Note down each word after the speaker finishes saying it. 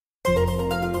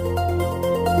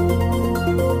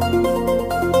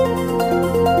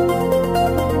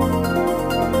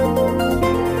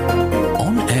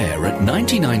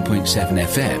89.7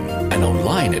 FM and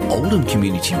online at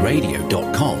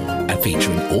oldhamcommunityradio.com, and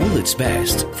featuring all that's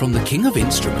best from the King of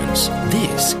Instruments.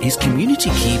 This is Community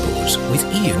Keyboards with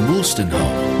Ian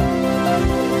Woolstenholme.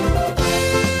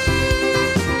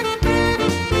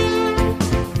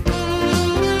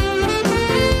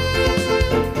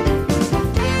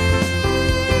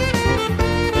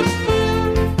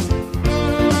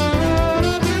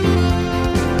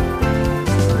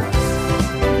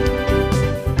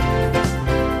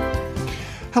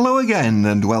 Hello again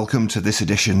and welcome to this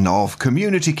edition of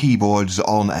Community Keyboards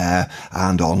on air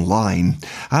and online.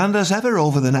 And as ever,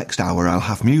 over the next hour I'll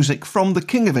have music from the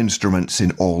King of Instruments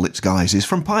in all its guises,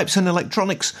 from pipes and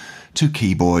electronics to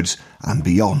keyboards and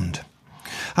beyond.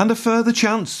 And a further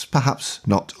chance, perhaps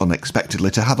not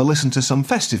unexpectedly, to have a listen to some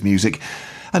festive music.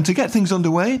 And to get things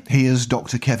underway, here's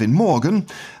Dr. Kevin Morgan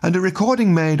and a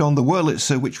recording made on the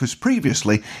Wurlitzer, which was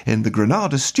previously in the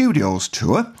Granada Studios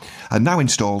tour and now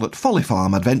installed at Folly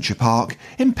Farm Adventure Park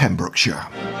in Pembrokeshire.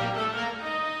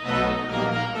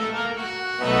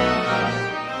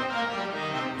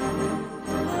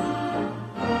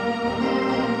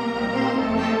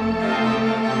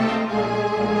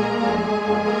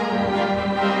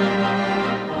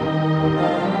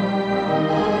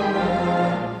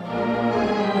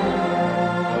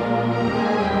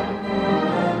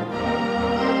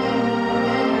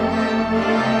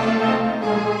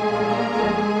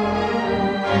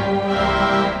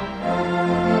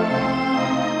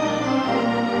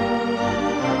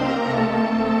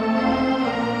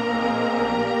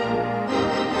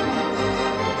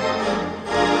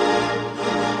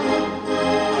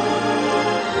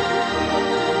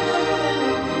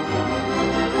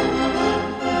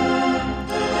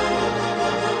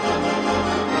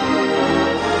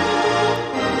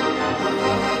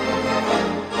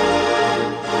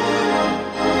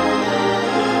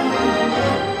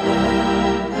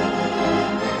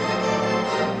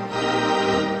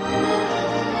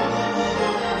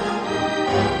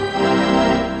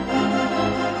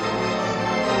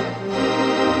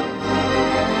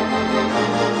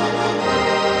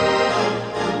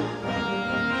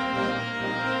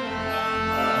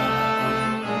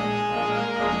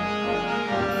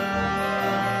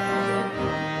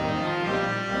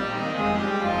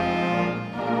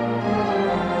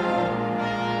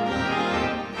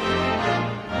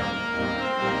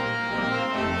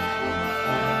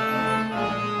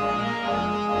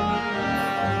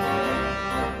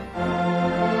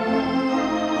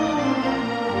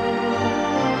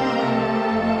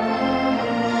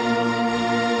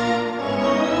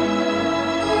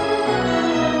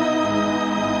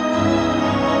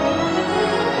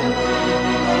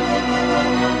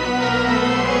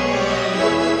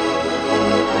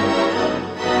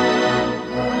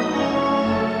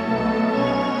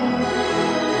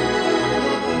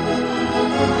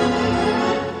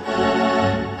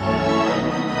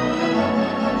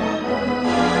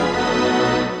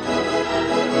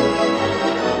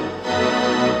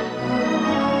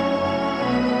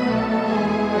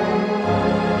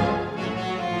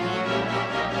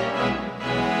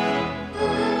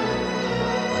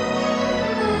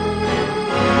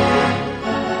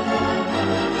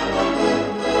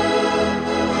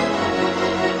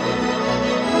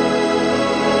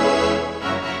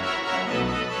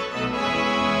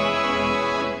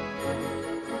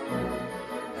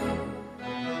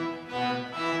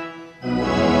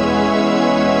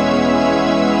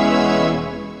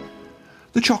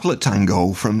 The Chocolate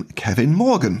Tango from Kevin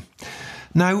Morgan.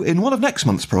 Now, in one of next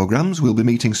month's programmes, we'll be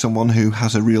meeting someone who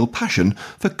has a real passion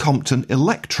for Compton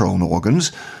electrone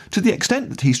organs, to the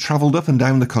extent that he's travelled up and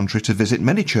down the country to visit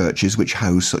many churches which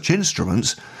house such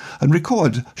instruments and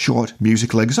record short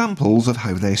musical examples of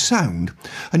how they sound.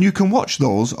 And you can watch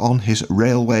those on his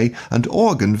Railway and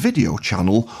Organ video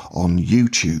channel on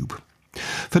YouTube.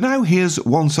 For now, here's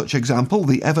one such example,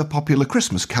 the ever-popular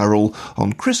Christmas carol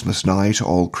On Christmas Night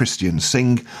All Christians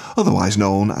Sing, otherwise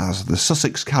known as the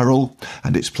Sussex Carol,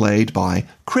 and it's played by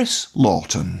Chris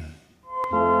Lawton.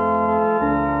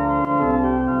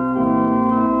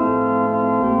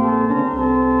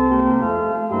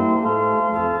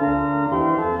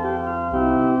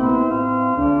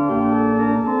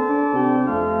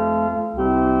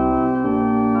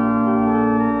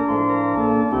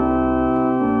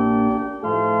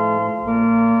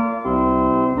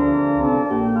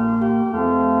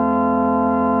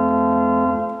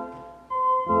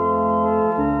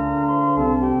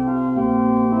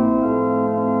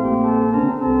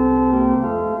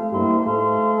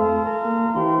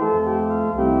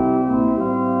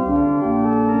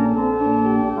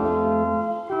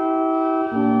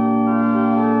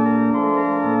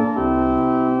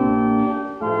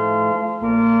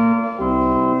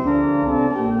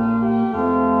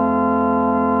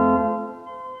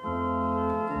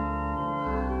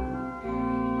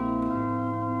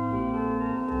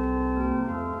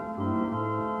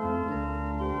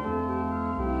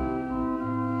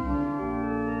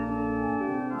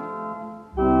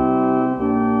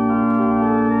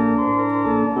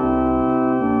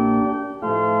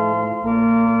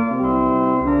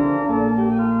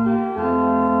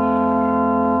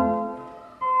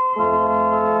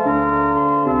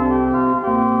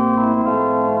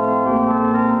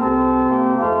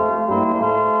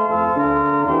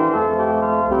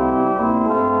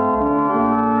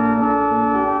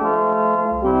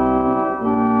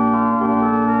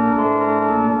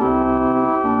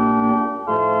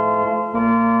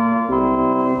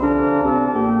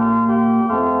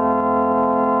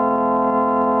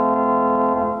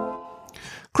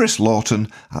 Chris Lawton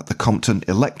at the Compton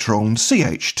Electron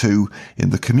CH2 in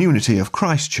the community of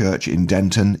Christ Church in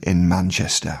Denton in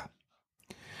Manchester.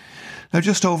 Now,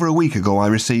 just over a week ago I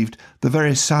received the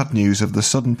very sad news of the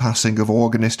sudden passing of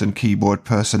organist and keyboard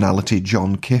personality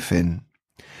John Kiffin.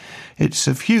 It's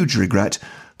of huge regret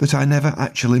that I never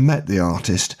actually met the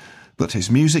artist, but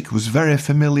his music was very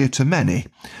familiar to many,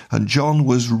 and John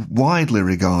was widely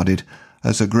regarded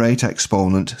as a great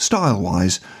exponent,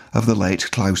 style-wise, of the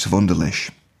late Klaus Wunderlich.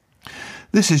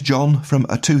 This is John from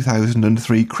a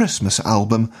 2003 Christmas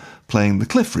album playing the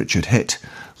Cliff Richard hit,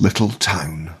 Little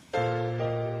Town.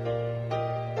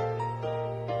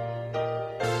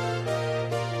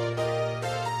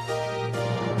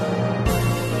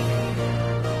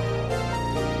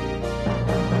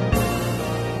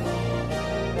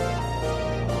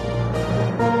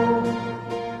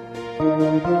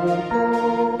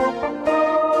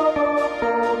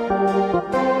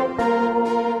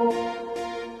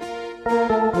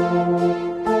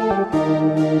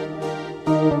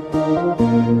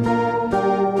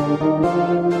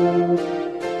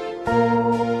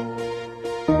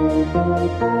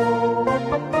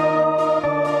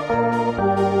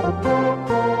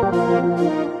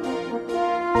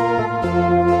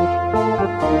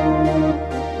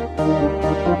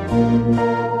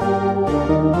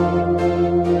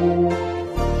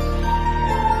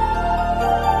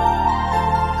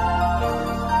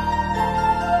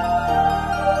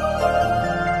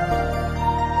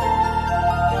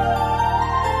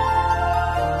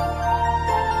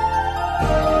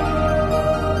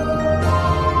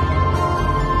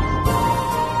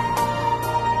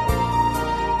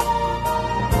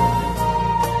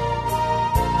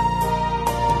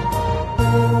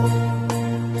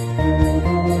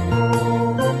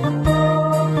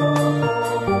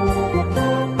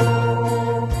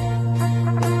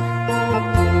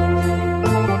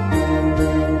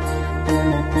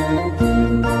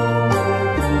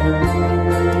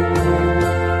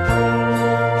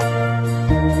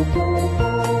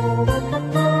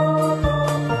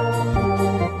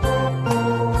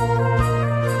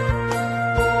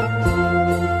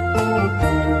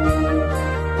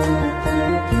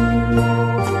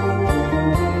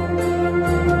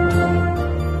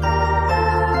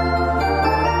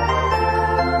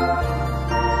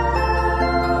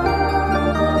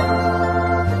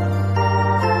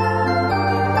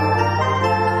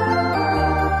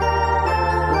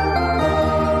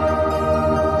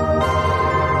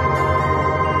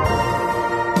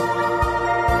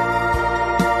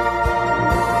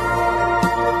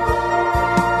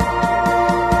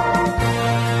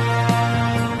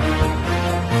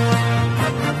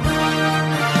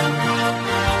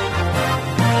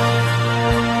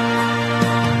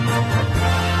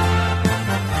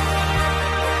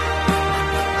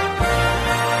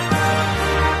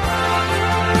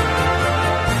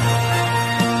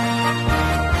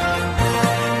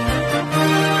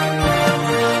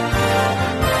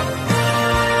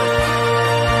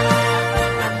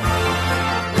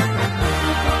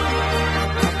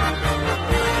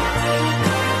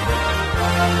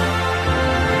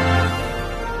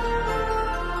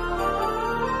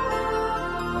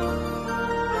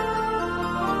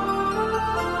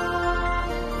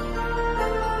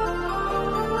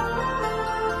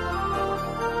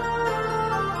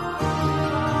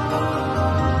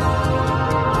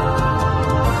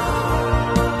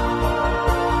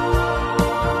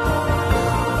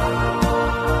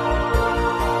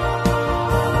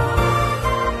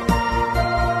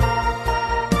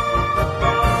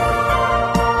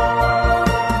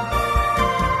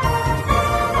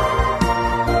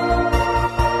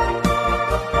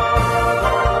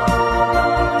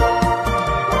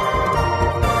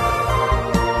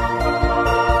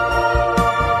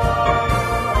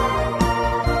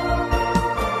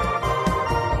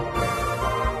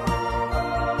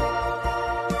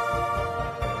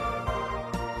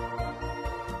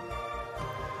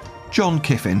 John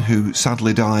Kiffin, who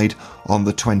sadly died on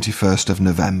the 21st of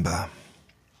November.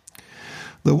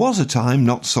 There was a time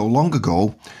not so long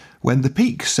ago when the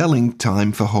peak selling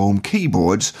time for home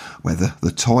keyboards, whether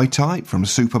the toy type from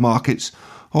supermarkets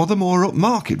or the more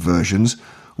upmarket versions,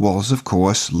 was of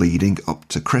course leading up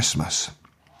to Christmas.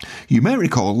 You may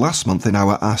recall last month in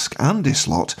our Ask Andy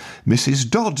slot, Mrs.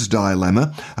 Dodd's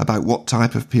dilemma about what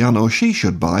type of piano she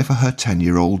should buy for her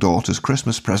 10-year-old daughter's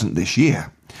Christmas present this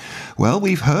year. Well,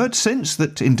 we've heard since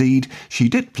that indeed she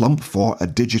did plump for a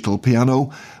digital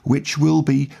piano, which will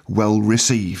be well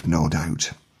received, no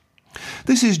doubt.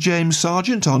 This is James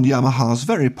Sargent on Yamaha's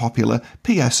very popular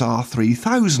PSR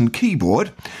 3000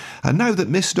 keyboard, and now that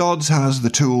Miss Dodds has the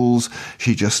tools,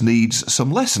 she just needs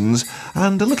some lessons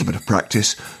and a little bit of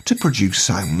practice to produce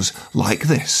sounds like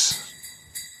this.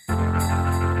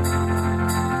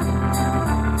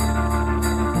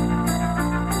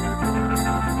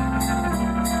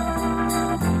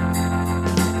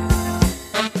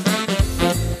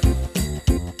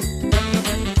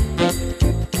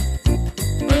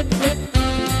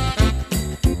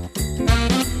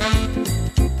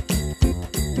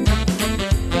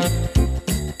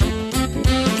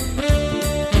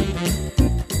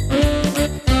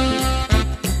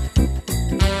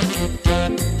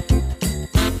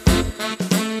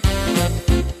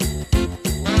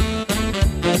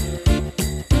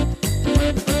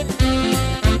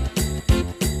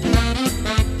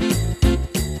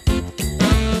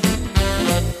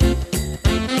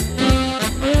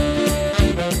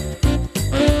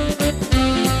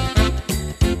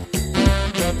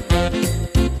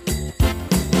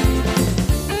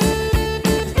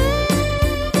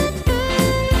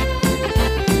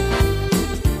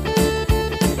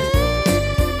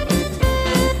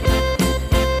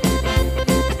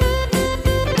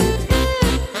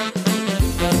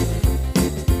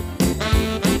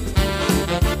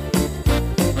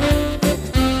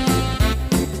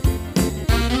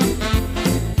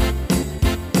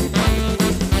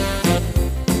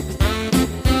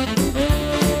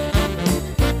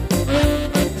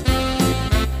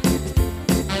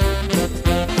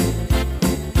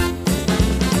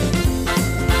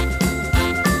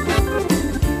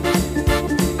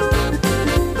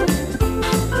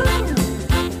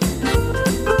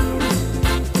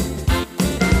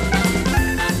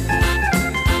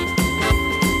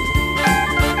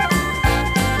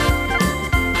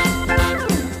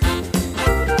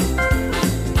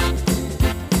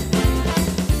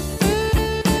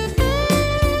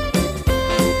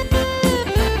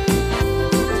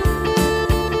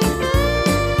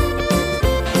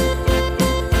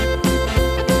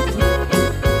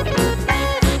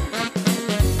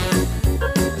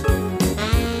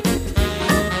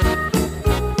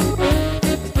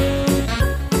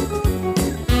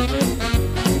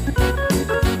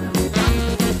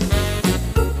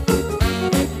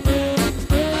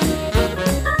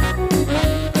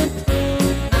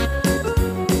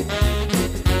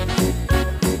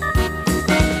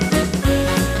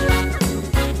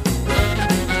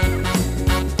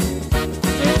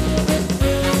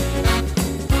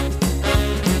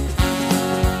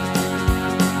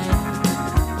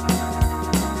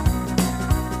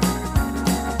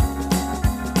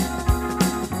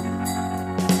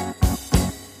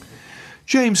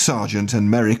 James Sargent and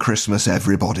Merry Christmas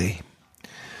everybody.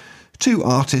 Two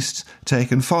artists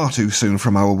taken far too soon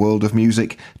from our world of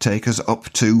music take us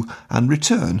up to and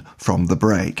return from the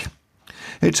break.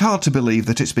 It's hard to believe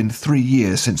that it's been 3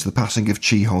 years since the passing of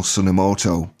Chiho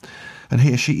Tsunemoto, and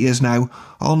here she is now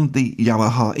on the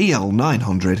Yamaha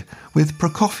EL900 with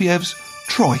Prokofiev's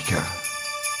Troika.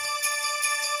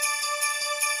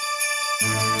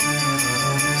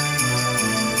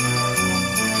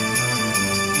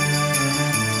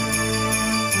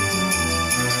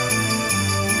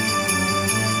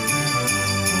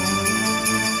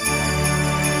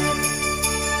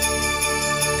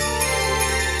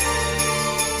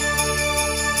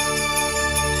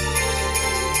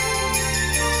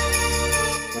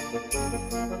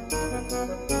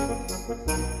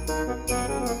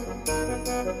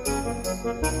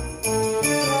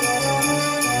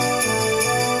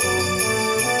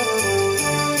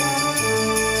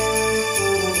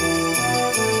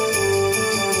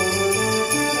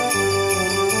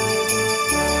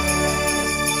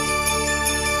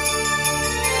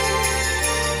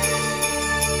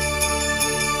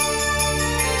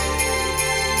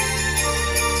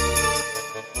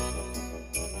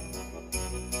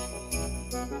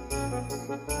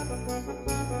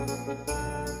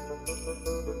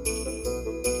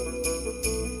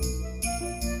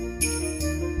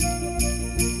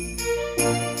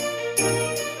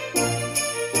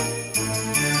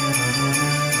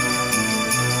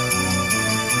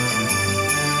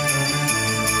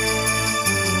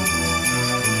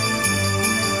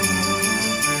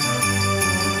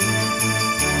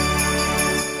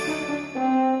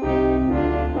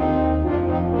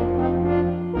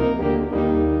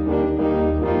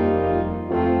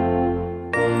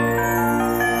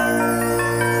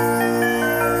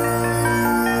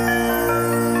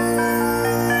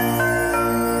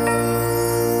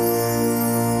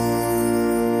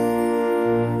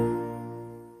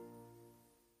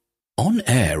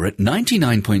 here at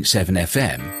 99.7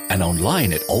 FM and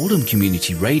online at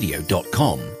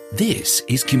oldhamcommunityradio.com. This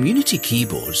is Community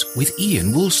Keyboards with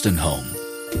Ian Woolstenholme.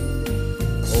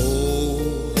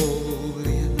 Oh,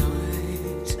 holy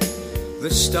night, the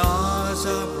stars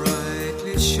are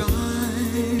brightly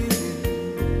shining.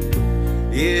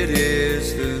 It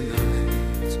is the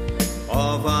night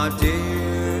of our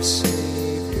dear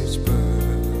Savior's birth.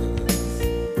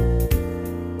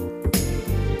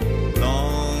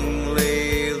 Long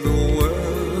lay the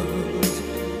world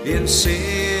in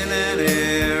sin and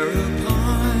error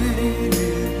pining,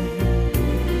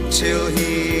 till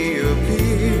he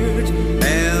appeared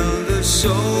and the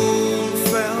soul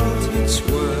felt its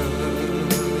worth.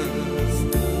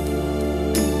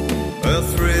 A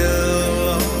thrill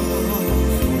of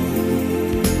hope,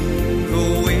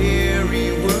 the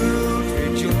weary world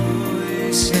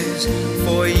rejoices,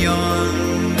 for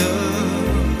yonder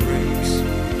breaks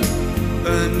a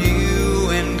new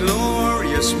and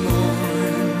glorious morn.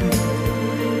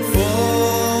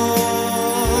 Fall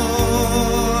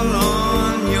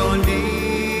on your knees,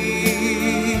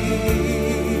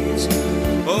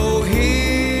 oh,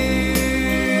 hear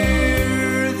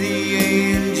the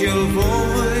angel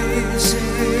voices.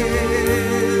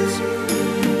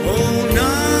 Oh,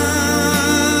 night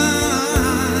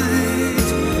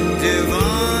divine,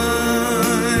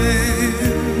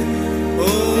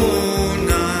 oh,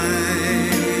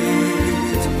 night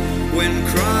when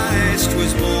Christ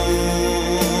was born.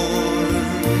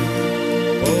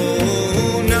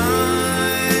 Oh,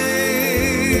 night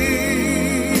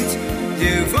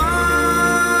divine,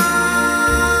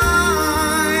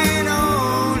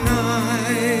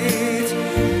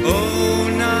 oh,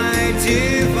 night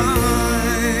divine.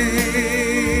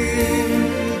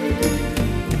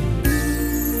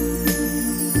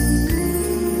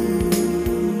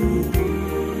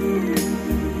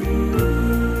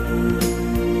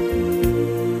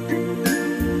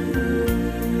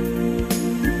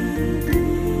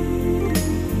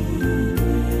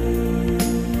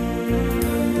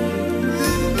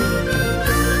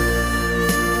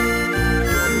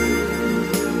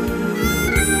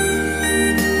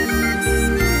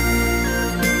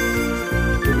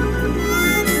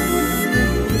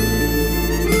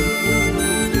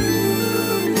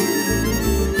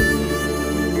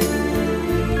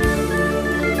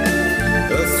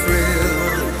 A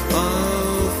thrill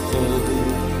of hope,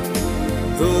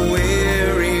 the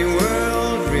weary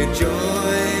world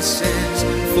rejoices,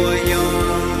 for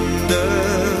yonder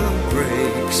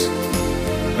breaks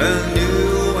a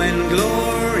new and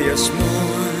glorious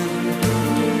morn.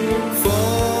 Fall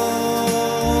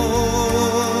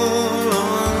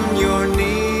on your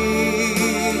knees,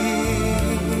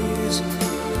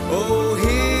 oh,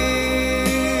 hear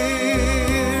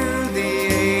the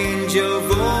angel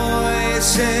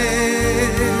voices.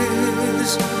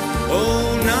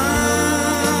 Oh, night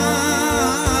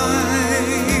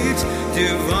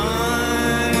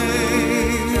divine,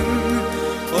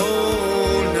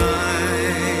 oh,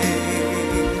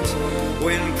 night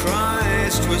when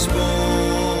Christ was born.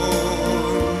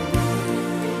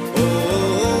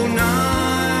 Oh,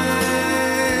 night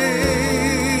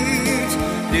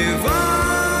divine,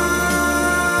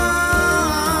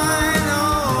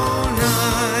 oh,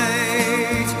 night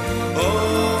divine, oh,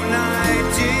 night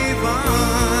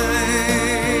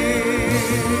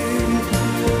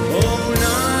divine, oh,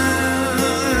 night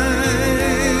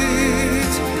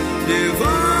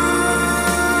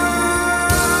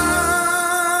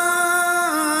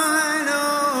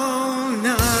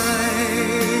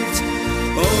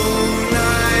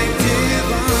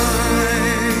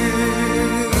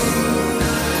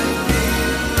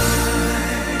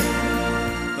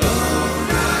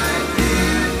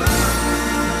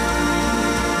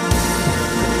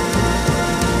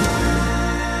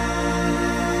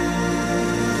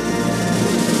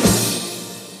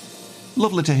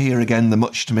Lovely to hear again the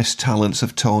much-missed talents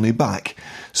of Tony Back,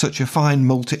 such a fine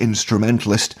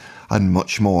multi-instrumentalist and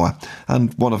much more,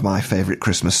 and one of my favourite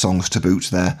Christmas songs to boot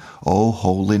there, Oh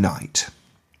Holy Night.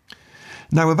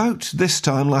 Now, about this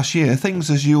time last year, things,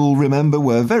 as you'll remember,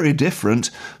 were very different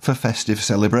for festive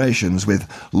celebrations, with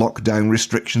lockdown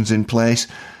restrictions in place,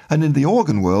 and in the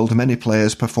organ world, many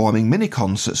players performing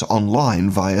mini-concerts online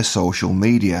via social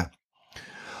media.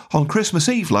 On Christmas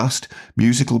Eve last,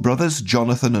 musical brothers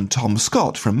Jonathan and Tom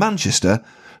Scott from Manchester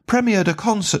premiered a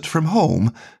concert from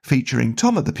home featuring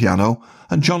Tom at the piano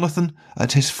and Jonathan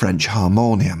at his French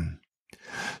harmonium.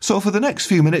 So for the next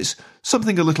few minutes,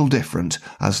 something a little different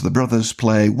as the brothers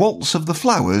play Waltz of the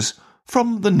Flowers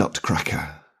from the Nutcracker.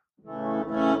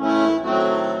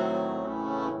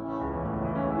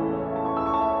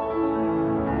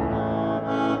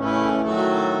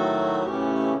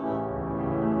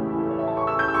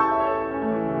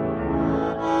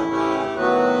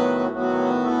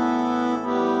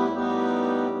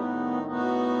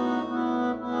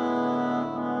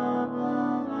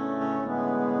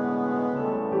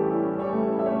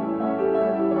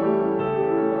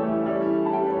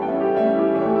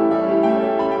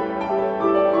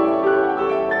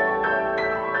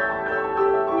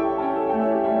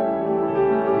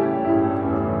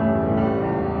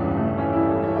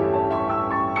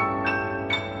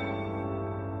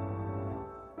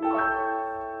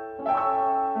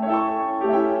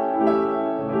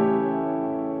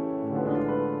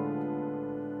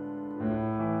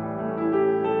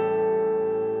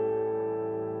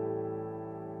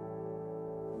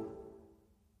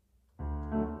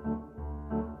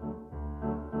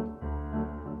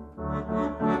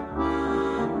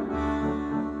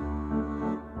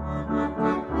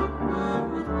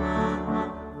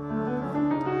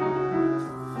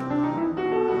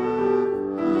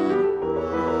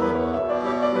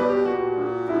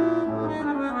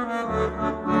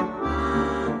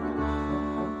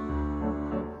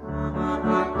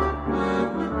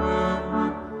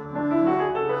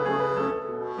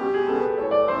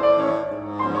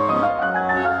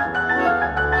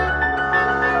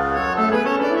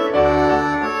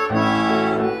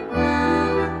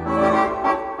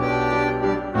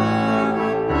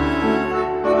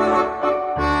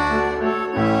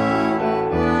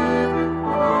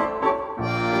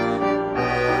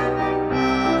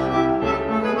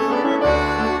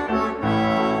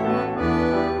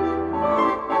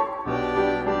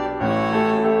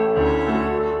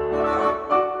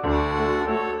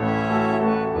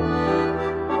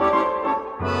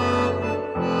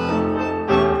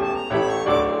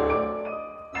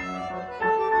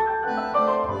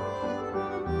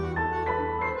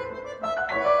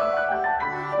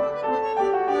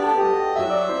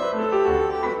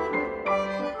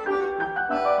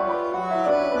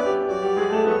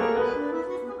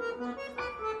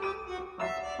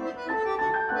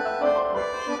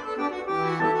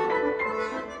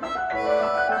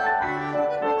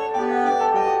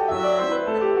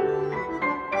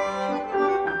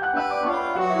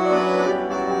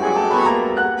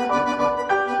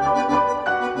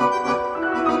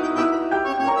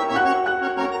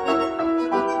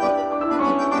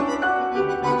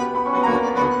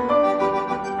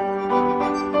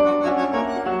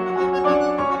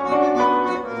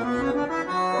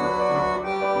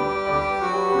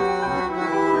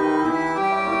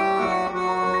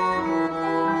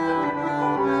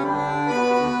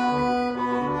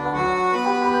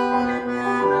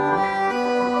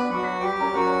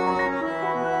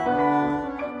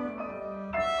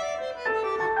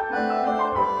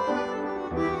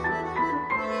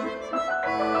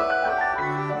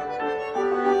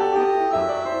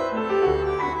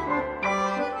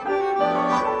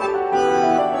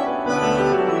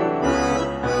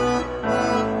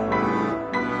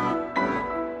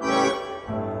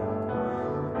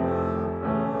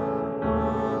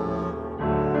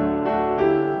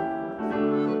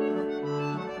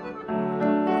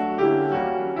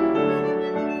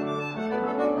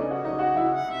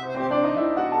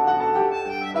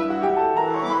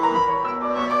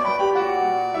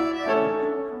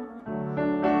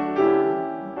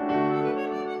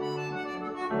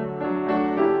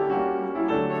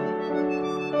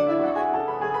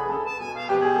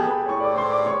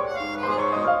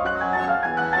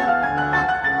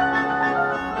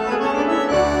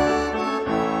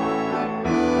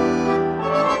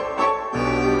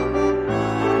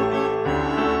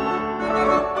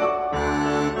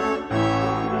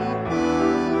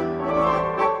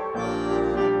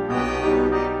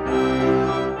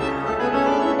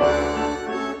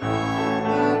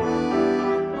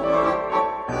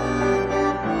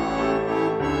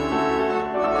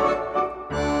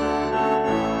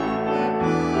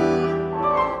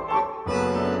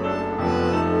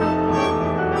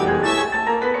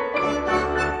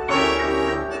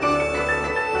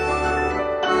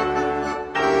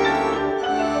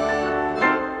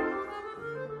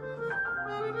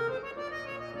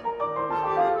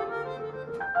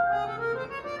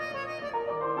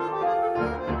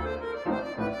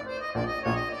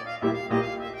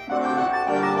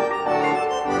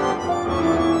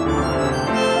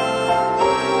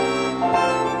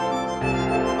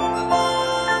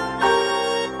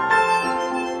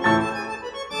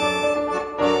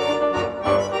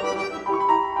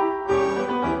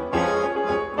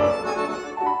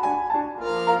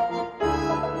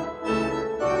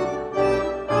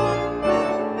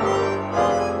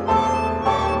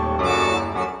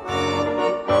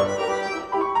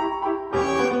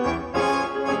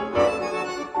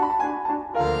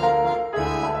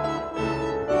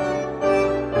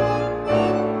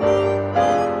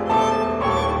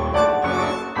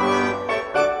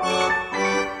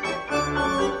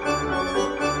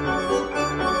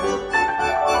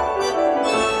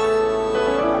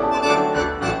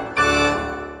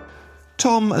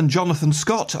 Tom and Jonathan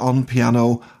Scott on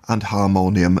piano and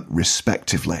harmonium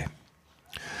respectively.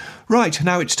 Right,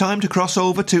 now it's time to cross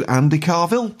over to Andy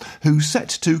Carville, who's set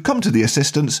to come to the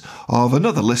assistance of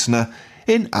another listener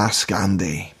in Ask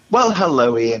Andy. Well,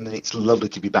 hello, Ian. It's lovely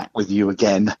to be back with you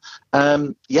again.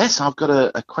 Yes, I've got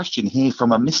a question here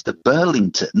from a Mr.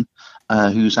 Burlington,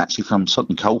 who's actually from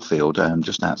Sutton Coldfield,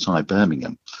 just outside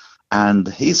Birmingham. And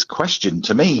his question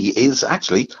to me is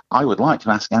actually, I would like to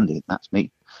ask Andy, that's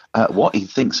me, what he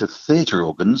thinks of theatre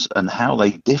organs and how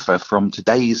they differ from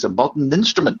today's modern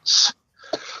instruments.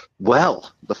 Well,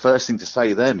 the first thing to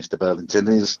say there, Mr. Burlington,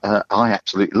 is I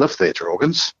absolutely love theatre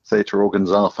organs. Theatre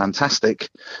organs are fantastic.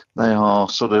 They are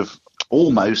sort of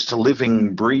almost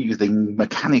living, breathing,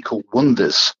 mechanical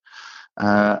wonders.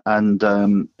 And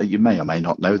you may or may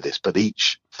not know this, but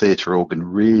each theatre organ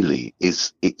really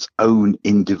is its own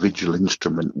individual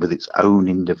instrument with its own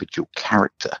individual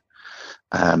character.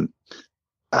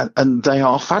 And they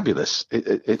are fabulous.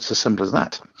 It's as simple as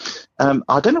that.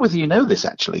 I don't know whether you know this,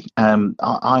 actually.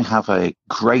 I have a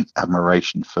great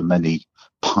admiration for many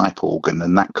pipe organ,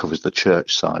 and that covers the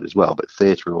church side as well, but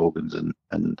theatre organs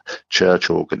and church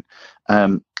organ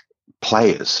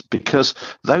players, because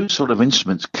those sort of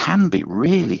instruments can be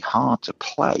really hard to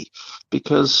play,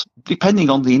 because depending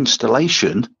on the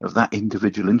installation of that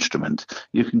individual instrument,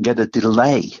 you can get a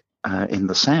delay in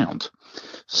the sound.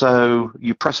 So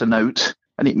you press a note,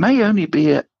 and it may only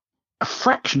be a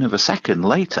fraction of a second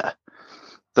later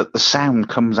that the sound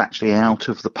comes actually out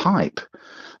of the pipe.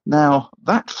 Now,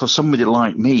 that for somebody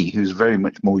like me, who's very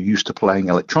much more used to playing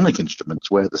electronic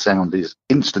instruments where the sound is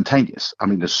instantaneous. I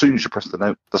mean, as soon as you press the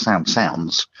note, the sound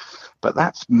sounds. but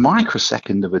that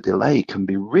microsecond of a delay can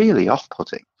be really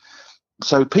off-putting.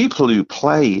 So people who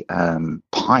play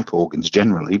pipe organs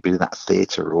generally, be that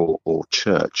theatre or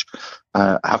church,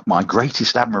 have my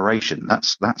greatest admiration.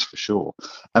 That's for sure.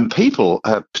 And people,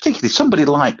 particularly somebody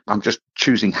like, I'm just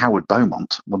choosing Howard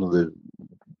Beaumont, one of the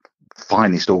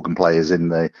finest organ players in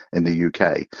the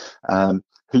UK,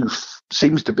 who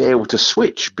seems to be able to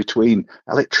switch between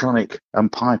electronic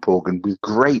and pipe organ with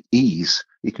great ease.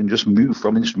 He can just move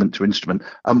from instrument to instrument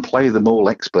and play them all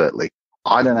expertly.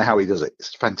 I don't know how he does it.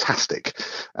 It's fantastic.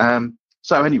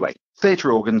 So anyway,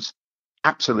 theatre organs,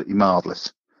 absolutely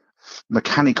marvellous.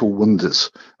 Mechanical wonders,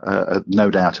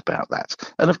 no doubt about that.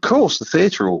 And of course, the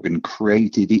theatre organ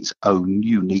created its own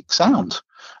unique sound,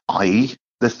 i.e.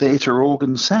 the theatre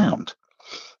organ sound.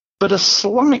 But a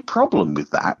slight problem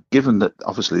with that, given that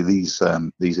obviously these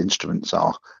instruments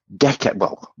are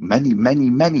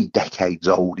many decades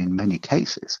old in many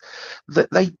cases,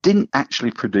 that they didn't actually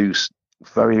produce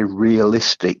very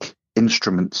realistic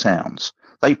instrument sounds.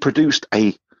 They produced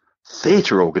a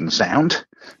theatre organ sound,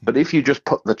 but if you just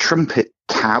put the trumpet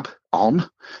tab on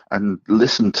and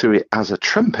listen to it as a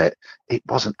trumpet, it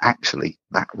wasn't actually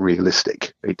that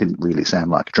realistic. It didn't really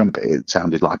sound like a trumpet. It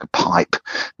sounded like a pipe,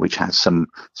 which has some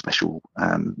special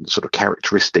sort of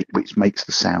characteristic which makes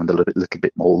the sound a little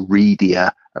bit more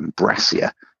reedier and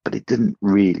brassier, but it didn't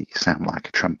really sound like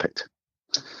a trumpet.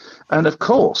 And of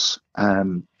course,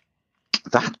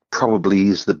 that probably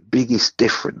is the biggest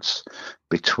difference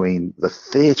between the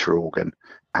theatre organ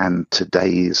and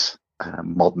today's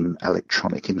modern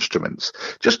electronic instruments.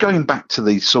 Just going back to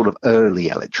the sort of early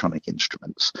electronic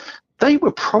instruments, they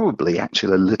were probably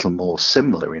actually a little more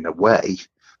similar in a way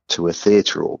to a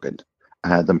theatre organ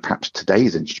than perhaps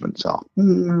today's instruments are.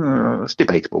 It's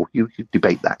debatable. You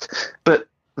debate that. But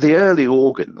the early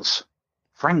organs,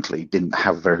 frankly, didn't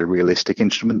have very realistic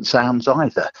instrument sounds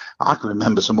either. I can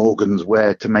remember some organs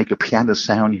where to make a piano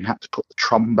sound, you had to put the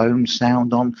trombone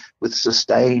sound on with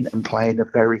sustain and play in a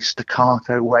very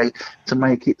staccato way to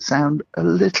make it sound a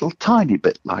little tiny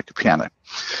bit like a piano.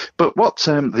 But what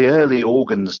the early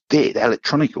organs did,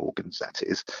 electronic organs that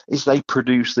is they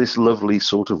produced this lovely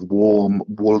sort of warm,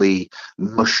 woolly,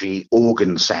 mushy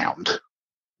organ sound,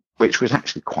 which was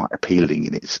actually quite appealing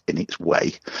in its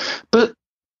way. But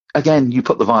again, you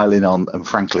put the violin on, and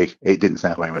frankly, it didn't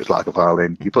sound very much like a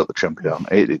violin. You put the trumpet on,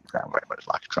 it didn't sound very much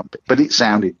like a trumpet. But it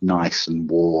sounded nice and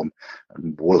warm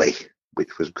and woolly,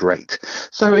 which was great.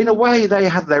 So in a way, they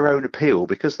had their own appeal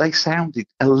because they sounded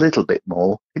a little bit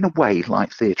more, in a way,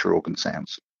 like theatre organ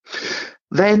sounds.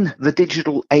 Then the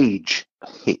digital age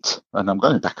hit, and I'm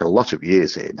going back a lot of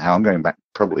years here now. I'm going back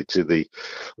probably to the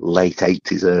late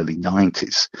 80s, early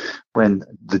 90s, when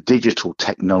the digital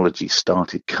technology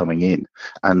started coming in,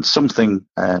 and something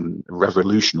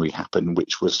revolutionary happened,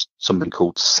 which was something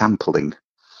called sampling.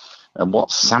 And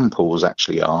what samples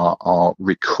actually are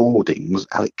recordings,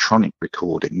 electronic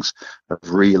recordings of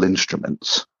real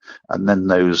instruments. And then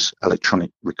those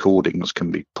electronic recordings can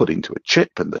be put into a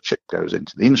chip, and the chip goes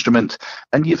into the instrument,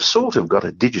 and you've sort of got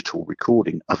a digital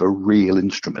recording of a real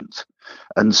instrument.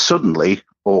 And suddenly,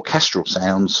 orchestral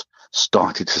sounds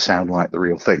started to sound like the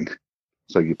real thing.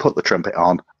 So you put the trumpet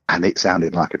on, and it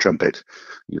sounded like a trumpet.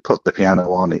 You put the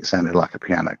piano on, it sounded like a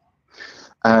piano.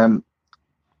 And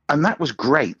that was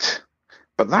great.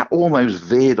 But that almost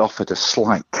veered off at a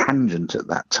slight tangent at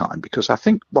that time, because I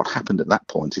think what happened at that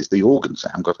point is the organ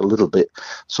sound got a little bit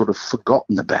sort of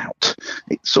forgotten about.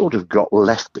 It sort of got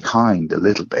left behind a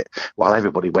little bit while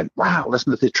everybody went, wow,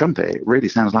 listen to the trumpet. It really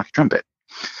sounds like a trumpet.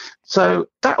 So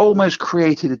that almost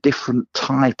created a different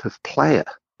type of player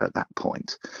at that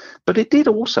point. But it did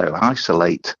also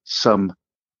isolate some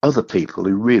other people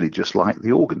who really just liked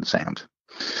the organ sound.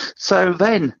 So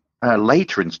then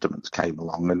later instruments came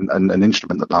along, and an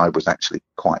instrument that I was actually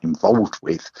quite involved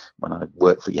with when I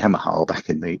worked for Yamaha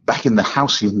back in the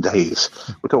halcyon days.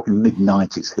 We're talking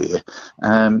mid-90s here,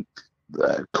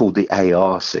 called the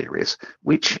AR series,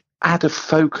 which had a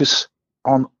focus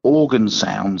on organ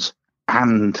sounds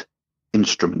and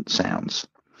instrument sounds.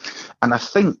 And I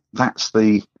think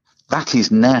that is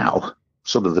now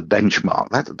sort of the benchmark.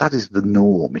 That is the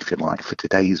norm, if you like, for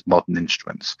today's modern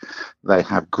instruments. They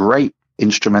have great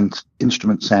instrument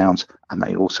sounds, and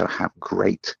they also have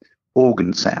great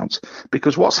organ sounds,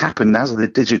 because what's happened as the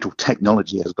digital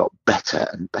technology has got better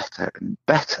and better and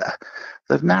better,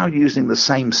 they're now using the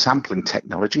same sampling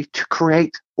technology to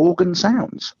create organ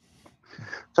sounds.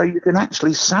 So you can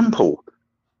actually sample,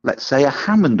 let's say, a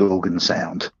Hammond organ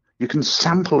sound. You can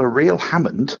sample a real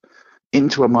Hammond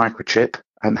into a microchip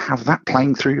and have that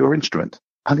playing through your instrument,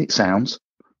 and it sounds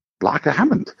like a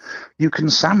Hammond. You can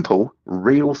sample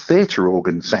real theatre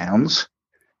organ sounds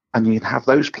and you'd have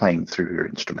those playing through your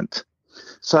instrument.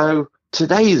 So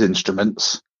today's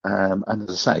instruments, and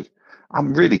as I say,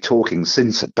 I'm really talking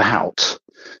since about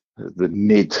the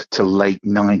mid to late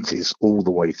 90s all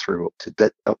the way through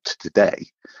up to today,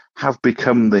 have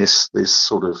become this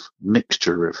sort of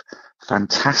mixture of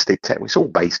fantastic tech. It's all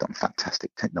based on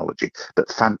fantastic technology,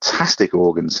 but fantastic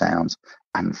organ sounds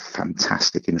and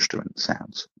fantastic instrument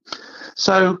sounds.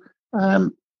 So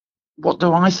what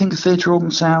do I think of theatre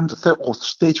organ sound?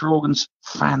 Theatre organs,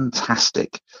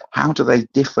 fantastic. How do they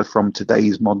differ from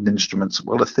today's modern instruments?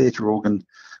 Well, a theatre organ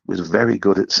was very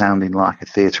good at sounding like a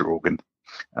theatre organ,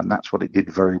 and that's what it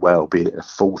did very well, be it a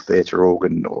full theatre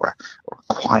organ or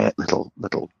a quiet little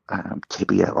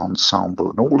tibia ensemble,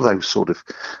 and all of those sort of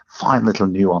fine little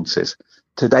nuances.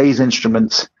 Today's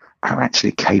instruments are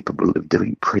actually capable of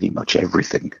doing pretty much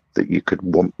everything that you could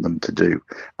want them to do,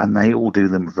 and they all do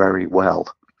them very well.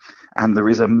 And there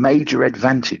is a major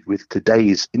advantage with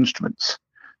today's instruments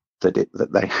that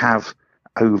they have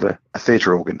over a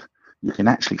theatre organ. You can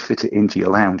actually fit it into your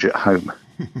lounge at home.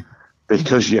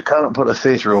 Because you can't put a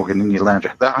theatre organ in your lounge.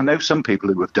 I know some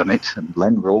people who have done it, and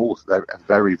Len Rawls, a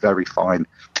very, very fine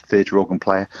theatre organ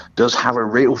player, does have a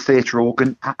real theatre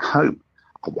organ at home.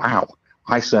 Wow,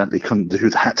 I certainly couldn't do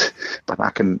that, but I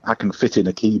can fit in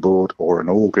a keyboard or an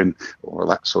organ or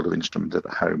that sort of instrument at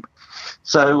home.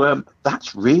 So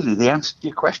that's really the answer to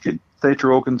your question.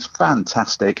 Theatre organs,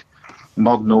 fantastic.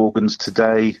 Modern organs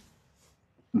today,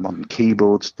 modern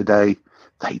keyboards today,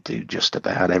 they do just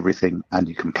about everything, and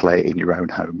you can play it in your own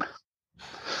home.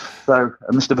 So,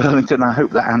 Mr. Burlington, I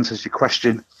hope that answers your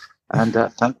question, and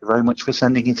thank you very much for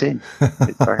sending it in.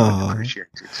 It's very much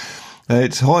appreciated.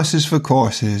 It's horses for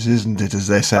courses, isn't it, as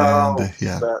they say?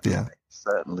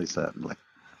 Certainly.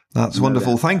 That's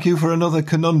wonderful. Thank you for another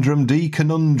conundrum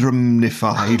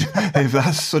deconundrumified. If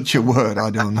that's such a word, I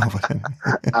don't know.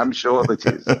 I'm sure that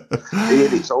it is.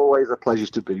 Ian, it's always a pleasure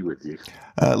to be with you.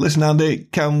 Listen, Andy,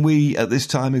 can we at this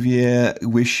time of year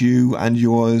wish you and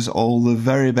yours all the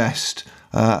very best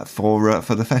for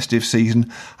the festive season,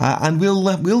 and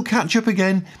we'll catch up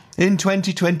again in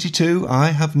 2022.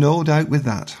 I have no doubt with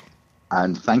that.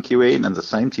 And thank you, Ian, and the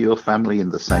same to your family,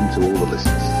 and the same to all the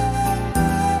listeners.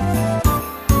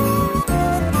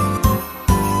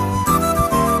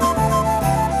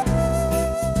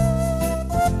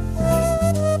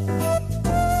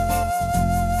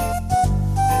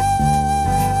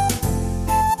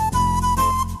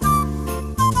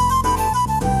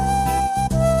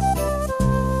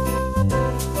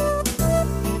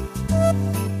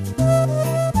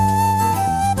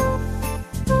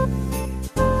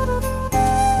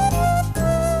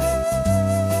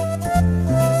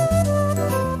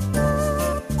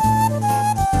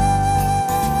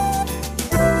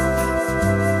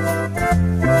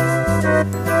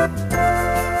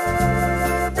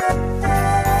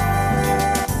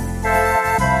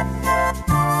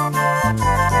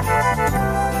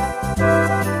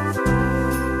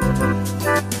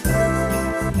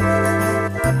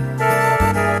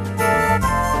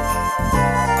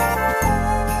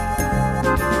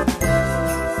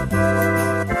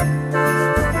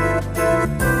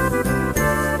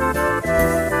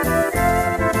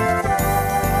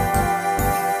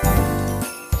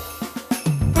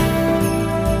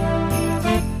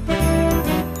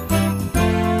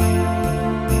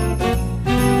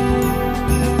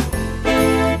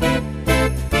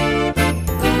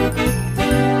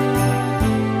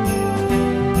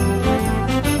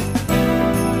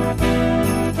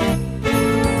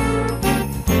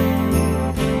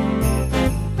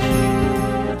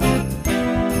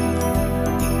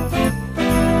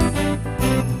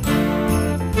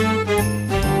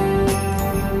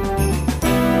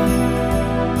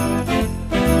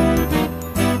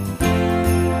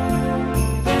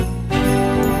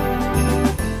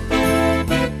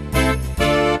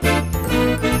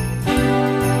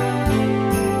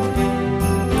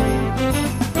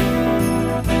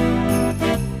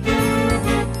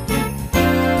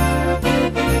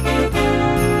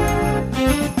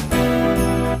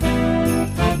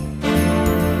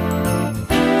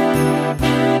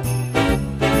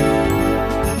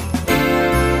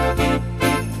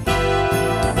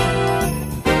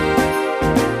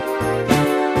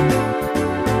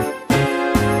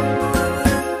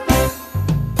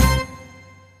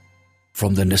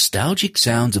 From the nostalgic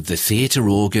sounds of the theatre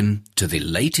organ to the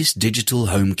latest digital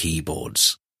home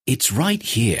keyboards, it's right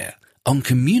here on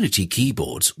Community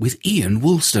Keyboards with Ian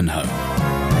Wolstenholme.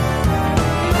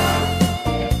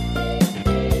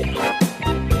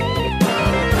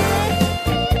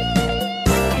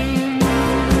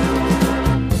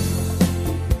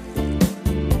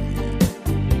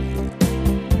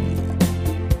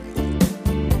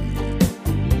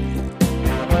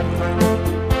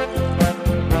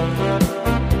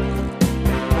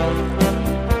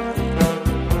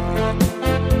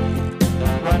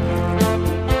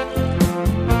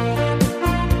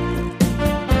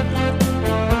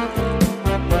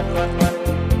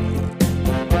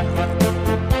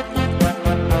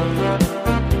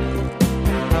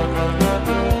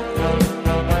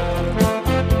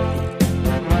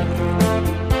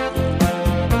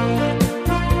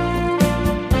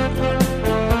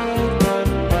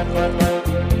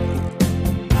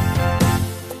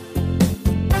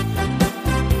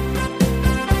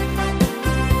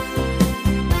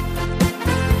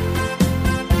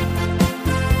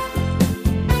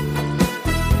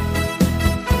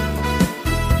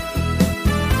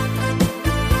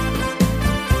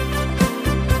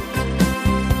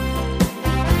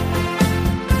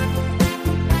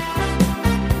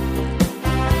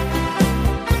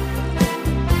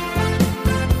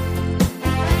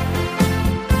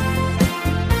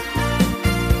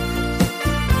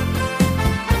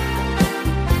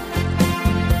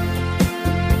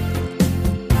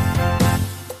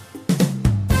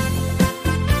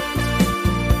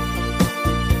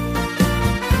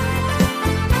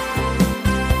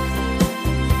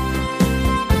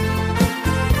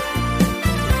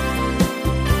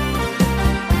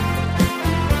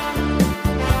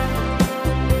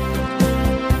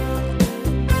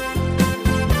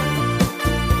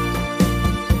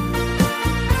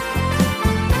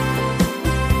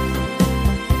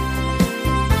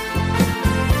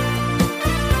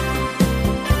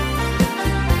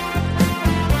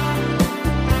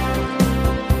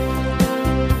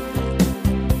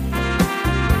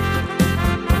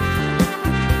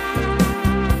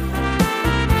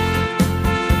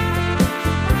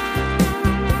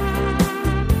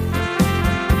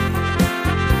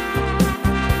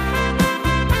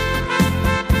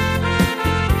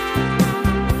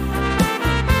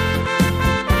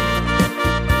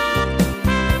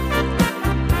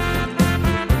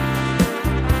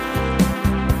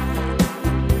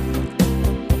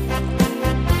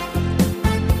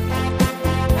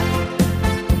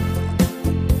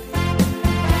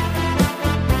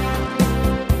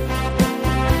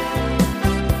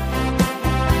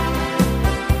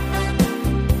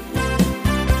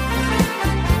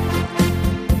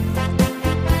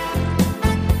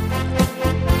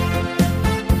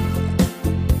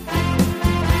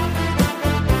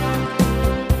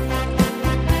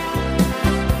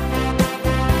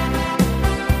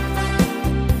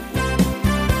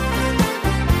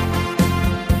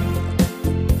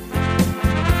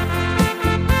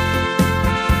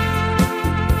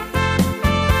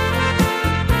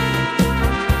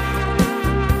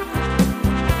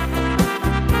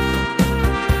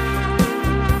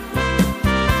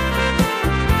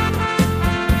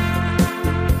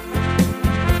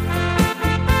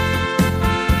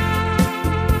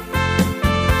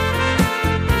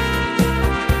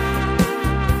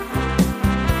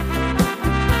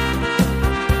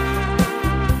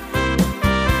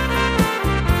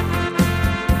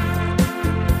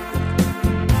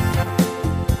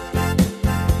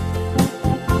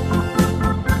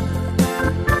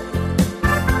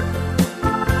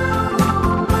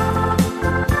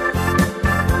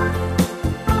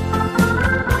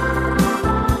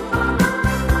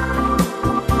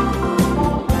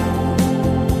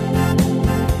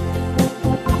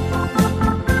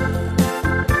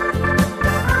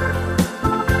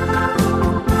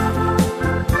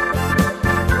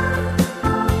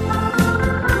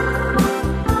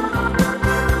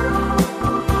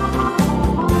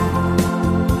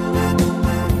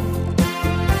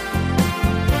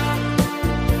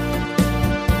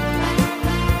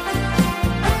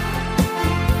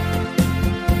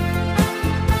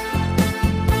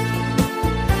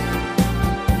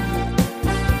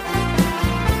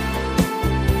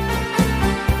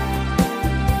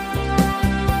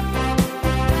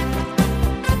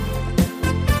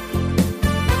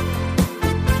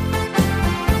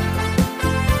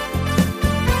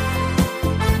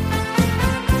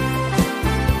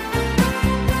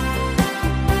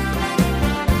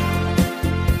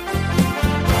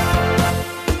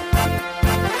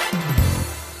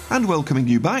 And welcoming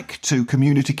you back to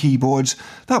Community Keyboards.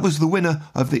 That was the winner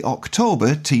of the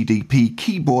October TDP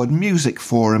Keyboard Music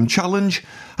Forum Challenge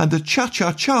and the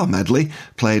Cha-Cha-Cha medley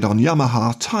played on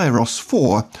Yamaha Tyros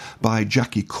 4 by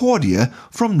Jackie Cordier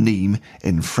from Nîmes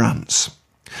in France.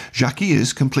 Jackie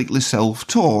is completely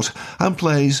self-taught and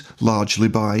plays largely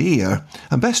by ear,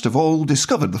 and best of all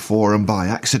discovered the forum by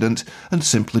accident and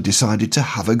simply decided to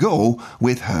have a go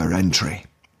with her entry.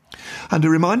 And a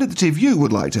reminder that if you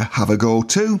would like to have a go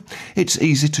too, it's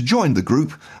easy to join the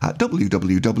group at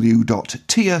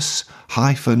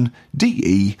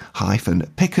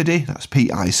www.ts-de-picardy, that's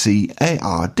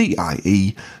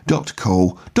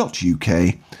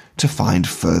PICARDIE.co.uk to find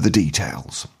further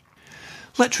details.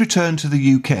 Let's return to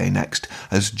the UK next,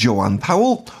 as Joanne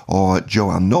Powell, or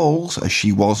Joanne Knowles as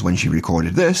she was when she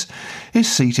recorded this, is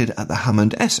seated at the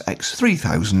Hammond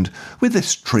SX3000 with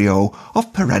this trio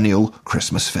of perennial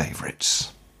Christmas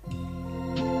favourites.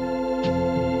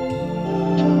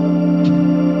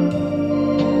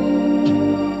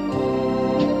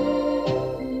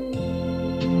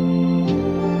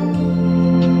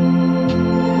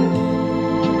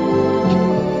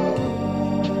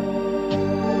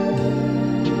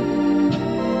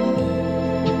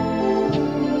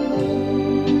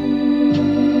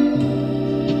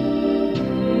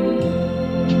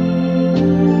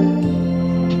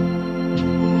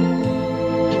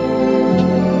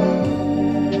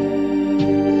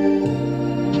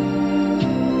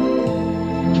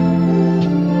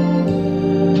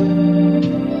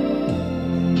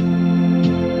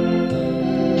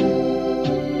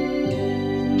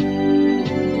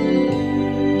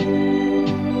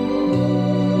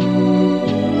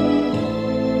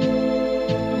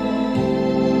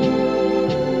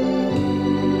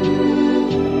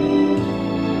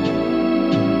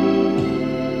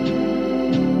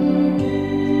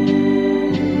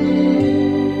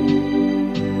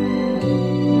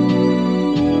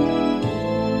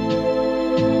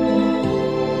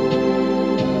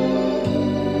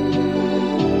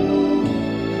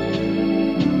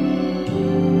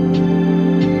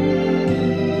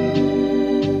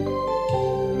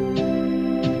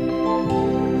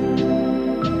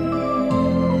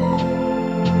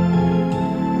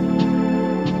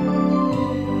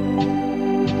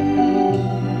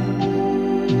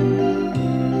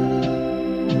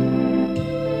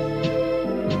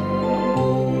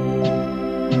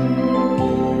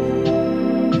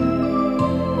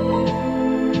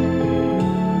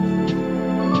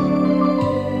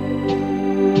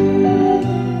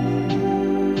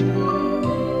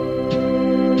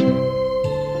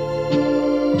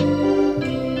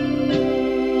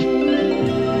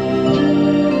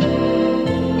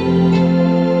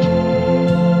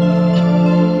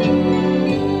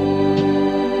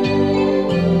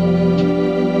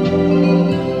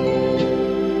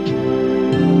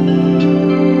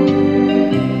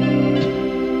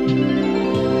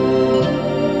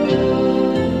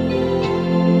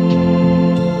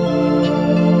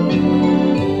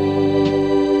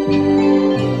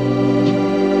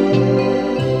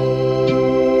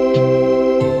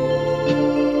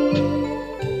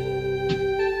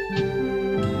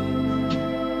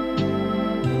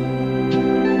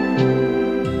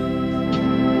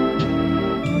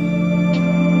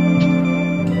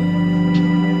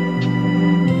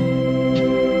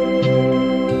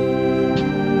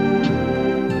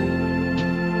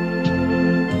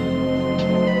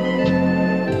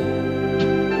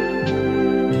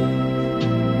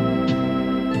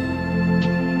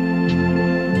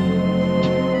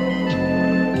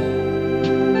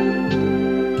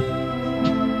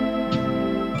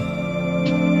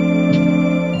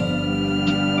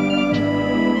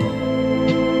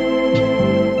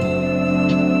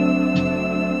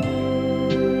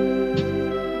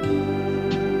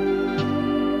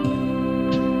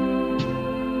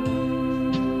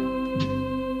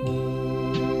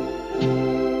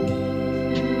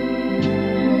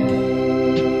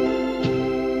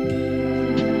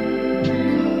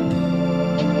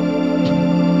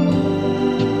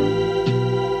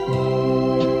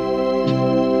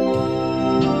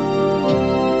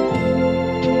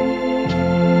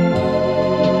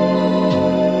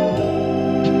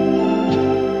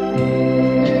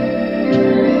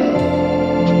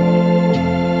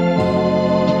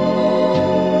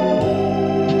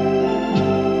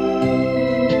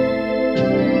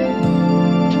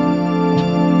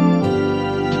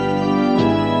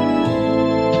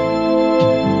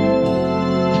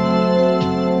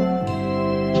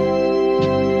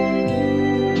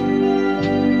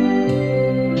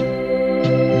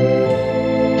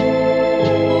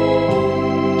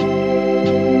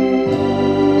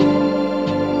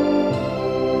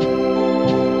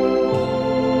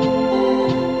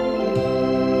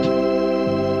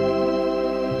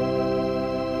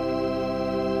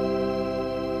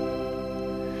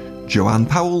 Joanne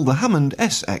Powell the Hammond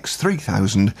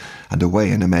SX3000, and Away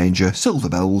in a Manger, Silver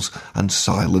Bells and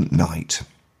Silent Night.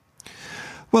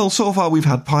 Well, so far we've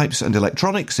had pipes and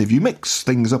electronics. If you mix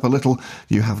things up a little,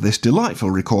 you have this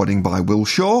delightful recording by Will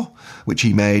Shaw, which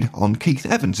he made on Keith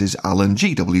Evans's Allen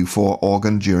GW4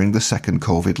 organ during the second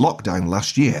COVID lockdown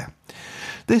last year.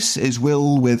 This is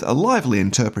Will with a lively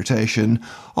interpretation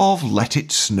of Let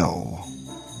It Snow.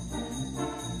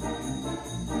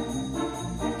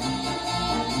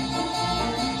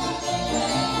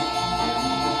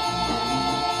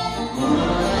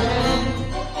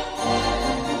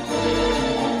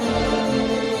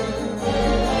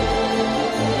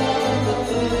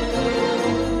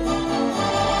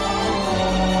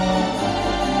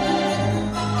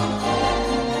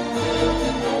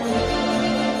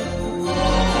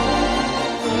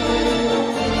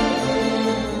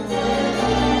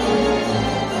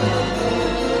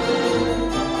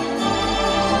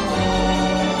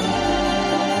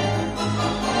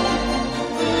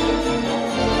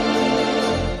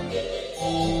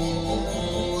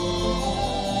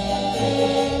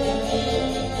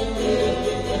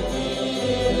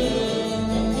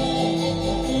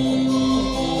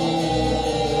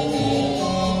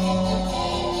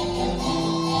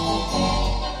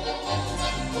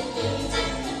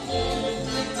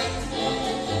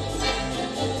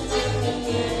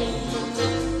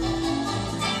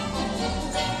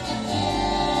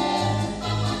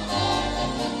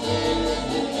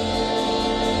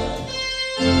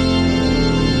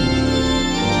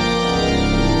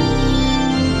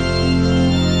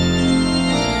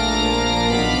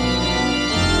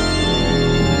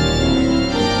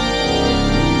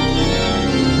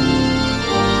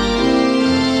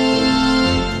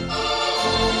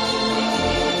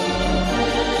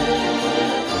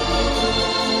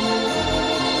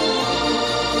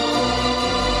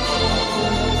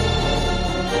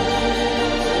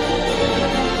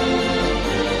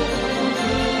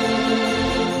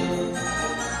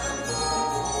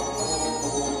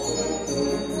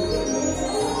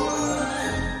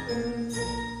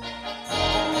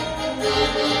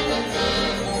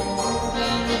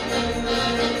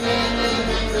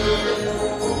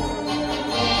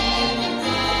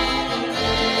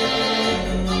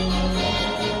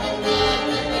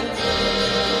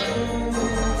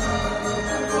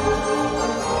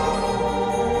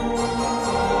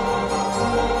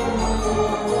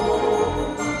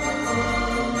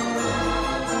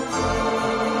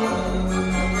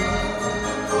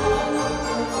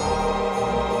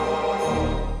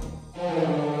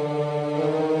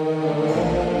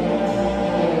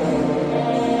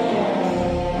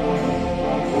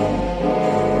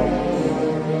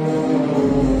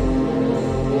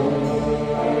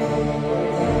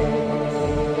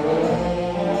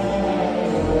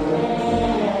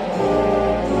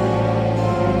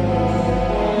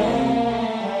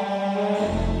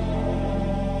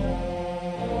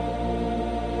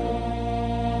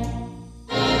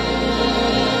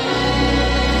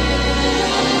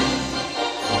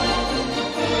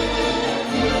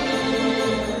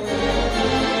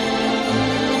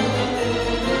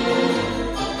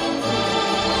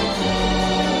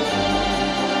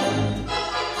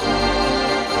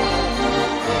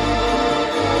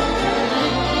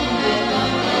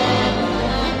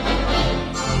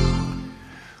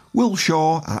 Will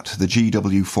Shaw at the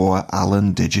GW4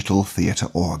 Allen Digital Theatre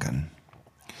Organ.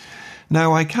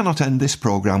 Now, I cannot end this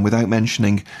programme without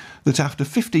mentioning that after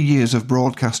 50 years of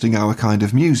broadcasting our kind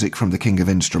of music from the King of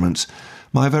Instruments,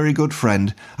 my very good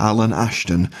friend Alan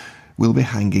Ashton will be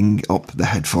hanging up the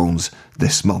headphones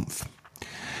this month.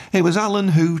 It was Alan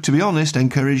who, to be honest,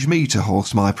 encouraged me to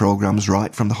host my programmes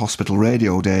right from the hospital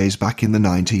radio days back in the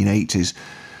 1980s.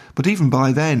 But even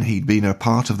by then he'd been a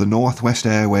part of the North West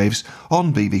airwaves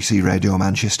on BBC Radio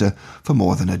Manchester for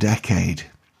more than a decade.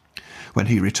 When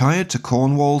he retired to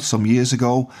Cornwall some years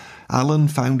ago, Alan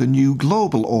found a new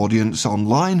global audience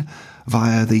online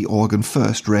via the Organ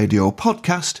First radio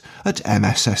podcast at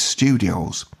MSS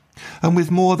Studios. And with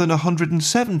more than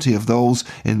 170 of those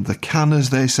in the can, as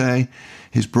they say,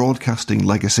 his broadcasting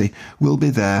legacy will be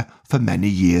there for many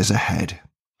years ahead.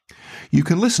 You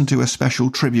can listen to a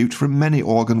special tribute from many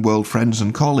Organ World friends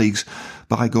and colleagues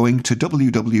by going to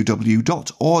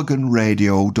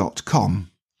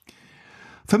www.organradio.com.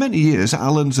 For many years,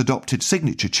 Alan's adopted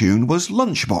signature tune was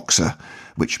Lunchboxer,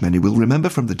 which many will remember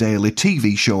from the daily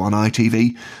TV show on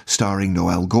ITV, starring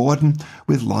Noel Gordon,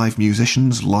 with live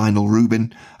musicians Lionel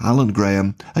Rubin, Alan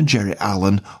Graham and Jerry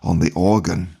Allen on the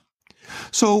organ.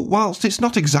 So, whilst it's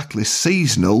not exactly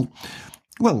seasonal,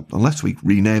 well, unless we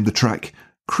rename the track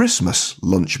Christmas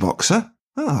Lunchboxer,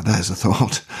 There's a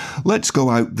thought. Let's go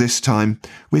out this time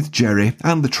with Jerry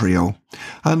and the trio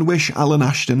and wish Alan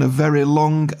Ashton a very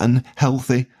long and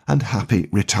healthy and happy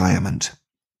retirement.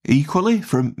 Equally,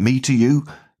 from me to you,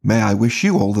 may I wish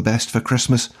you all the best for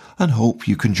Christmas and hope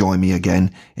you can join me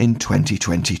again in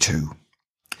 2022.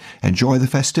 Enjoy the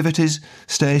festivities,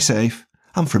 stay safe,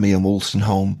 and from Ian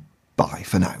Wolstenholme, bye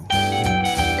for now.